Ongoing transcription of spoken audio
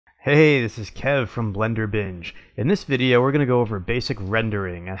Hey, this is Kev from Blender Binge. In this video, we're going to go over basic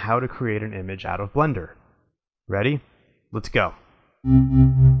rendering and how to create an image out of Blender. Ready? Let's go.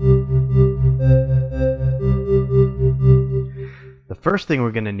 The first thing we're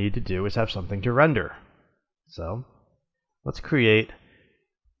going to need to do is have something to render. So, let's create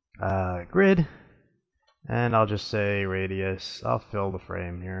a grid, and I'll just say radius. I'll fill the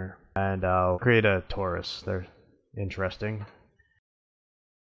frame here, and I'll create a torus. They're interesting.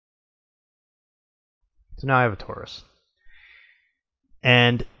 So now I have a torus.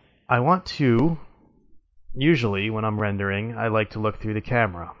 And I want to, usually when I'm rendering, I like to look through the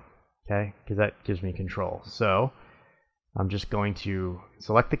camera, okay? Because that gives me control. So I'm just going to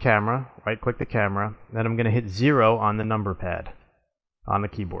select the camera, right click the camera, then I'm going to hit 0 on the number pad on the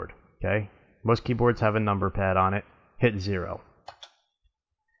keyboard, okay? Most keyboards have a number pad on it. Hit 0.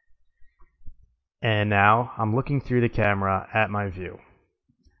 And now I'm looking through the camera at my view.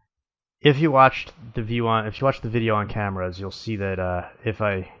 If you watched the video on cameras, you'll see that if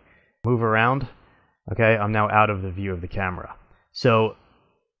I move around, okay, I'm now out of the view of the camera. So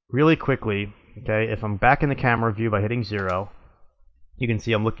really quickly, okay, if I'm back in the camera view by hitting 0, you can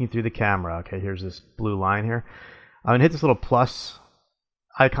see I'm looking through the camera. Okay, here's this blue line here. I'm gonna hit this little plus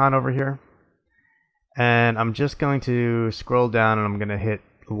icon over here, and I'm just going to scroll down and I'm gonna hit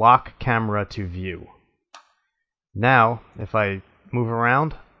lock camera to view. Now, if I move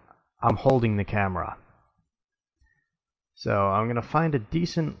around, I'm holding the camera. So I'm going to find a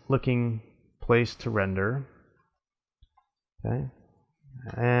decent looking place to render. Okay.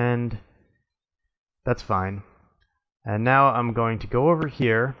 And that's fine. And now I'm going to go over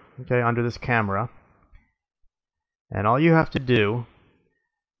here, okay, under this camera. And all you have to do,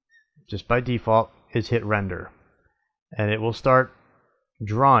 just by default, is hit render. And it will start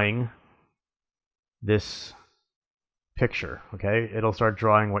drawing this picture, okay? It'll start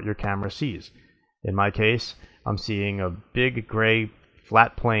drawing what your camera sees. In my case, I'm seeing a big gray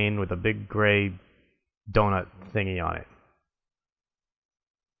flat plane with a big gray donut thingy on it.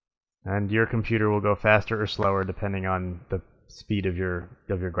 And your computer will go faster or slower depending on the speed of your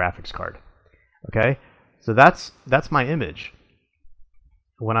graphics card. Okay? So that's my image.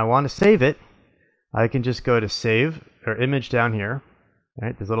 When I want to save it, I can just go to save or image down here,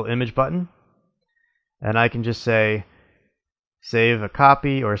 right? This little image button, and I can just say save a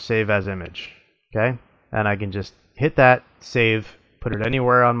copy or save as image, okay? And I can just hit that, save, put it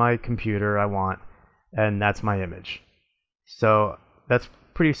anywhere on my computer I want, and that's my image. So that's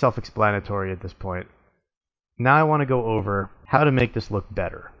pretty self-explanatory at this point. Now I want to go over how to make this look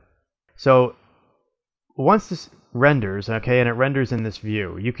better. So once this renders, okay, and it renders in this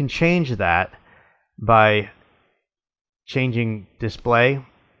view, you can change that by changing display,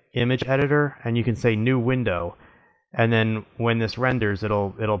 image editor, and you can say new window. And then when this renders,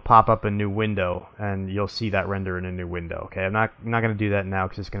 it'll pop up a new window, and you'll see that render in a new window. Okay, I'm not going to do that now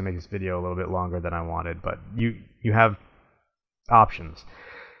because it's going to make this video a little bit longer than I wanted, but you have options.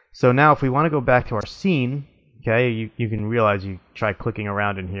 So now if we want to go back to our scene, okay, you can realize you try clicking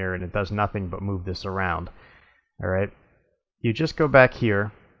around in here and it does nothing but move this around. All right, you just go back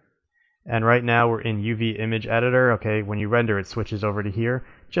here, and right now we're in UV image editor. Okay, when you render, it switches over to here.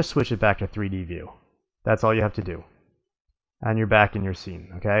 Just switch it back to 3D view. That's all you have to do. And you're back in your scene,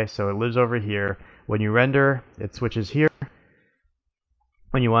 okay? So it lives over here. When you render, it switches here.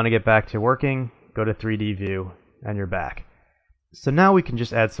 When you want to get back to working, go to 3D view, and you're back. So now we can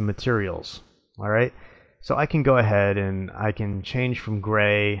just add some materials, all right? So I can go ahead and I can change from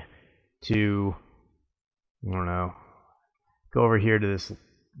gray to, I don't know, go over here to this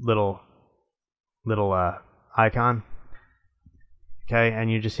little icon, okay?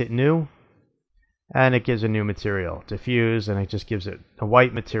 And you just hit new. And it gives a new material, diffuse, and it just gives it a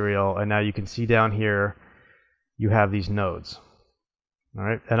white material. And now you can see down here, you have these nodes. All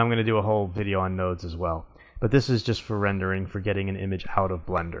right, and I'm going to do a whole video on nodes as well. But this is just for rendering, for getting an image out of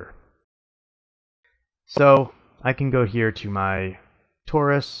Blender. So I can go here to my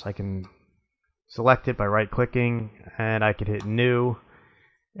torus. I can select it by right-clicking, and I can hit new,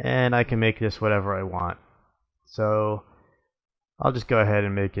 and I can make this whatever I want. So I'll just go ahead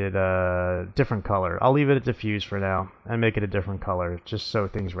and make it a different color. I'll leave it at diffuse for now and make it a different color just so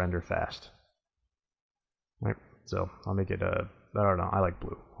things render fast. Right, so I'll make it I don't know, I like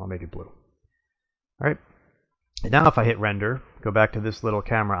blue. I'll make it blue. Alright, and now if I hit render, go back to this little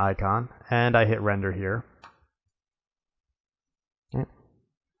camera icon, and I hit render here. Okay.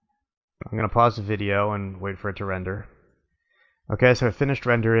 I'm going to pause the video and wait for it to render. Okay, so I finished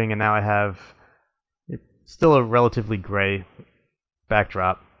rendering, and now I have still a relatively gray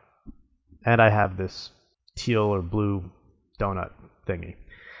backdrop, and I have this teal or blue donut thingy.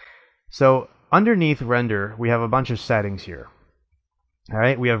 So underneath render, we have a bunch of settings here. All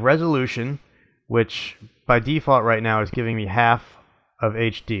right, we have resolution, which by default right now is giving me half of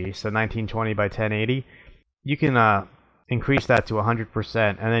HD, so 1920 by 1080. You can increase that to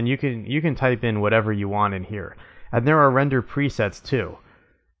 100%, and then you can type in whatever you want in here. And there are render presets too.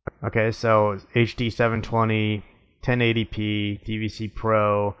 Okay, so HD 720, 1080p, DVC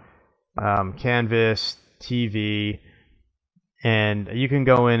Pro, Canvas, TV, and you can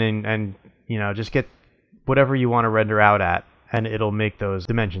go in and just get whatever you want to render out at, and it'll make those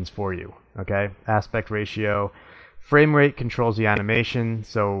dimensions for you. Okay, aspect ratio, frame rate controls the animation,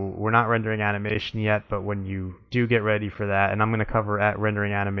 so we're not rendering animation yet, but when you do get ready for that, and I'm going to cover at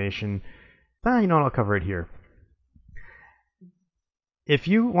rendering animation, I'll cover it here. If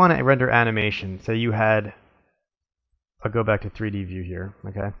you want to render animation, say you had, I'll go back to 3D view here,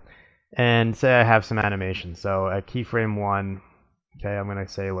 okay, and say I have some animation. So at keyframe 1, okay, I'm going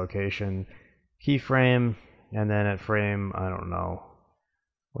to say location, keyframe, and then at frame, I don't know,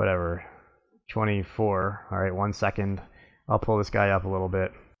 whatever, 24, all right, 1 second, I'll pull this guy up a little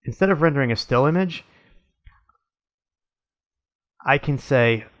bit. Instead of rendering a still image, I can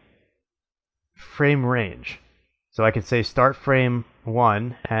say frame range. So I could say start frame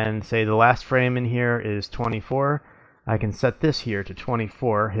 1 and say the last frame in here is 24. I can set this here to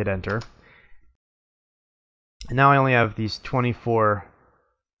 24, hit enter. And now I only have these 24.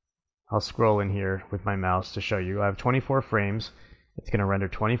 I'll scroll in here with my mouse to show you. I have 24 frames. It's going to render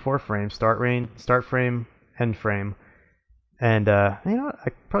 24 frames, start frame, end frame. And I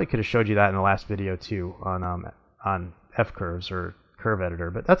probably could have showed you that in the last video too on F-curves or curve editor,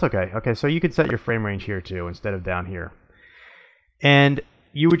 but that's okay. Okay, so you could set your frame range here too instead of down here. And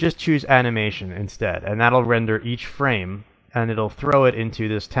you would just choose animation instead, and that'll render each frame, and it'll throw it into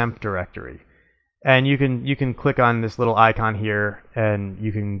this temp directory. And you can click on this little icon here, and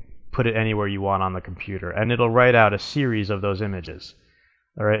you can put it anywhere you want on the computer, and it'll write out a series of those images.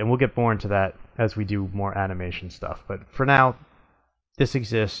 All right, and we'll get more into that as we do more animation stuff. But for now, this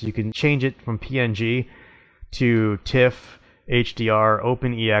exists. You can change it from PNG to TIFF, HDR,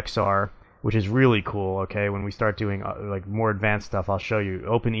 OpenEXR, which is really cool. Okay, when we start doing like more advanced stuff, I'll show you.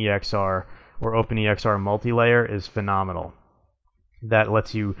 OpenEXR or OpenEXR multilayer is phenomenal. That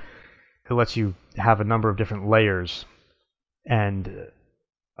lets you have a number of different layers and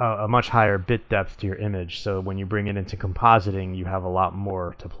a much higher bit depth to your image. So when you bring it into compositing, you have a lot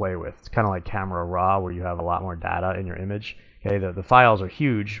more to play with. It's kind of like Camera Raw, where you have a lot more data in your image. Okay, the files are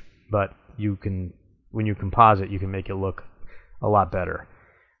huge, but when you composite, you can make it look a lot better.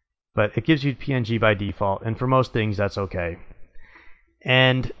 But it gives you PNG by default, and for most things that's okay.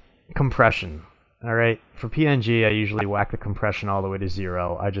 And compression. All right, for PNG I usually whack the compression all the way to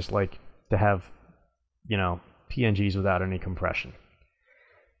 0. I just like to have PNGs without any compression.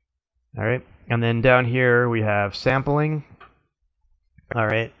 All right, and then down here we have sampling. All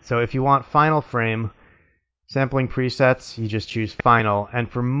right, so if you want final frame sampling presets, you just choose final,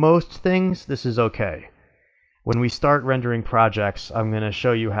 and for most things this is okay. When we start rendering projects, I'm going to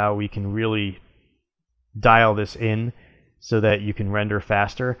show you how we can really dial this in so that you can render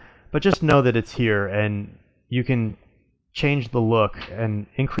faster. But just know that it's here, and you can change the look, and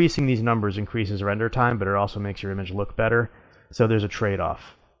increasing these numbers increases render time, but it also makes your image look better. So there's a trade-off.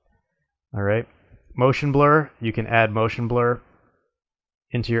 All right. Motion blur, you can add motion blur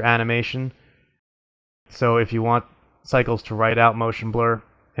into your animation. So if you want cycles to write out motion blur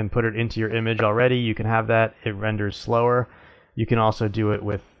and put it into your image already, you can have that. It renders slower. You can also do it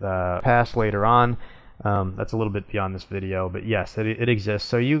with pass later on. That's a little bit beyond this video, but yes, it exists.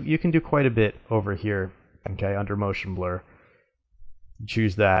 So you can do quite a bit over here, okay, under motion blur.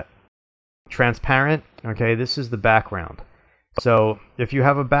 Choose that. Transparent, okay, this is the background. So if you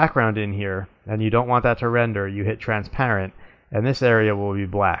have a background in here and you don't want that to render, you hit transparent, and this area will be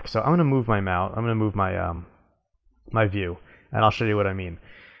black. So I'm going to move my mouse. I'm going to move my my view, and I'll show you what I mean.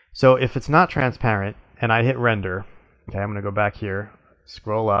 So if it's not transparent and I hit render, okay, I'm going to go back here,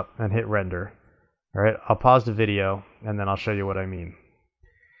 scroll up, and hit render. All right, I'll pause the video, and then I'll show you what I mean.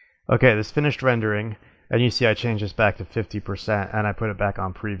 Okay, this finished rendering, and you see I changed this back to 50%, and I put it back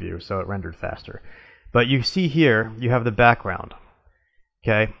on preview, so it rendered faster. But you see here, you have the background.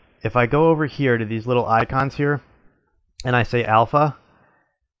 Okay, if I go over here to these little icons here, and I say alpha,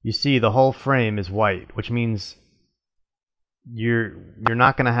 you see the whole frame is white, which means you're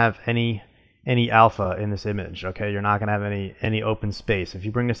not going to have any alpha in this image. Okay, you're not going to have any open space. If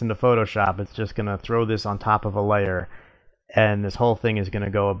you bring this into Photoshop, it's just going to throw this on top of a layer, and this whole thing is going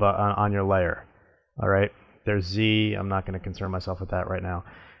to go on your layer. All right, there's Z. I'm not going to concern myself with that right now.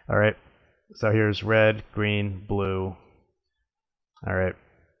 All right, so here's red, green, blue. All right,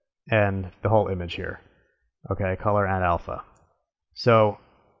 and the whole image here. Okay, color and alpha. So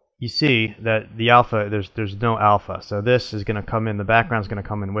you see that the alpha, there's no alpha. So this is going to come in, the background is going to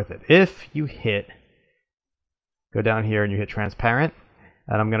come in with it. If you go down here and you hit transparent,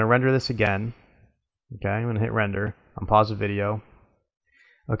 and I'm going to render this again. Okay, I'm going to hit render. I'll pause the video.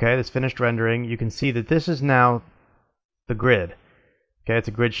 Okay, that's finished rendering. You can see that this is now the grid. Okay, it's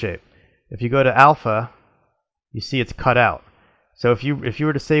a grid shape. If you go to alpha, you see it's cut out. So if you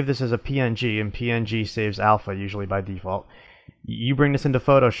were to save this as a PNG, and PNG saves alpha usually by default, you bring this into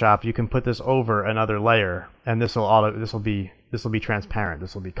Photoshop, you can put this over another layer, and this will be transparent.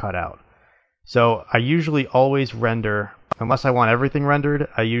 This will be cut out. So I usually always render, unless I want everything rendered,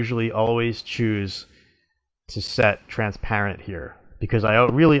 I usually always choose to set transparent here, because I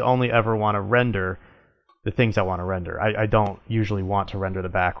really only ever want to render the things I want to render. I don't usually want to render the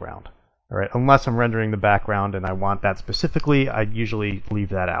background. All right, unless I'm rendering the background and I want that specifically, I usually leave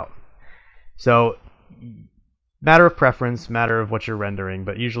that out. So matter of preference, matter of what you're rendering,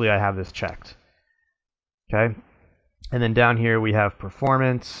 but usually I have this checked. Okay, and then down here we have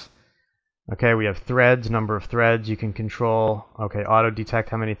performance. Okay, we have threads, number of threads you can control. Okay, auto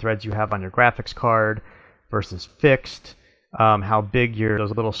detect how many threads you have on your graphics card versus fixed. How big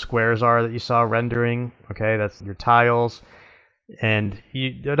those little squares are that you saw rendering. Okay, that's your tiles. And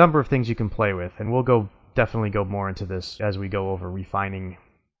a number of things you can play with, and we'll definitely go more into this as we go over refining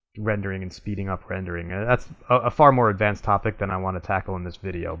rendering and speeding up rendering. That's a far more advanced topic than I want to tackle in this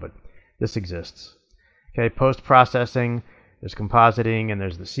video, but this exists. Okay, post-processing, there's compositing, and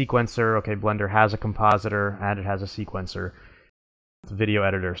there's the sequencer. Okay, Blender has a compositor, and it has a sequencer. It's a video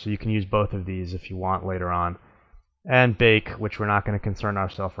editor, so you can use both of these if you want later on. And bake, which we're not going to concern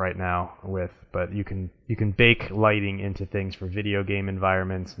ourselves right now with, but you can bake lighting into things for video game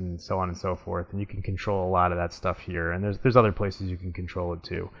environments and so on and so forth, and you can control a lot of that stuff here. And there's other places you can control it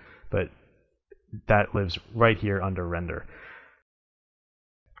too, but that lives right here under render.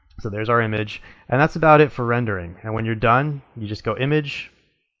 So there's our image, and that's about it for rendering. And when you're done, you just go image,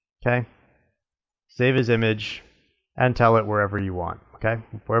 okay, save as image, and tell it wherever you want. Okay,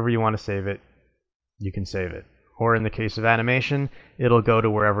 wherever you want to save it, you can save it. Or in the case of animation, it'll go to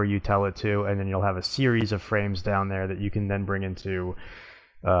wherever you tell it to, and then you'll have a series of frames down there that you can then bring into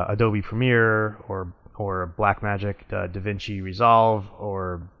Adobe Premiere or Blackmagic DaVinci Resolve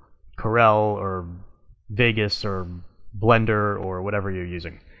or Corel or Vegas or Blender or whatever you're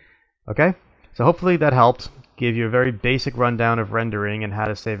using. Okay? So hopefully that helped. Gave you a very basic rundown of rendering and how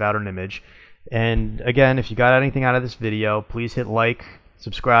to save out an image. And again, if you got anything out of this video, please hit like,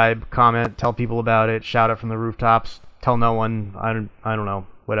 subscribe, comment, tell people about it, shout it from the rooftops, tell no one, I don't know,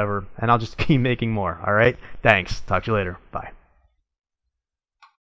 whatever, and I'll just keep making more, alright? Thanks, talk to you later, bye.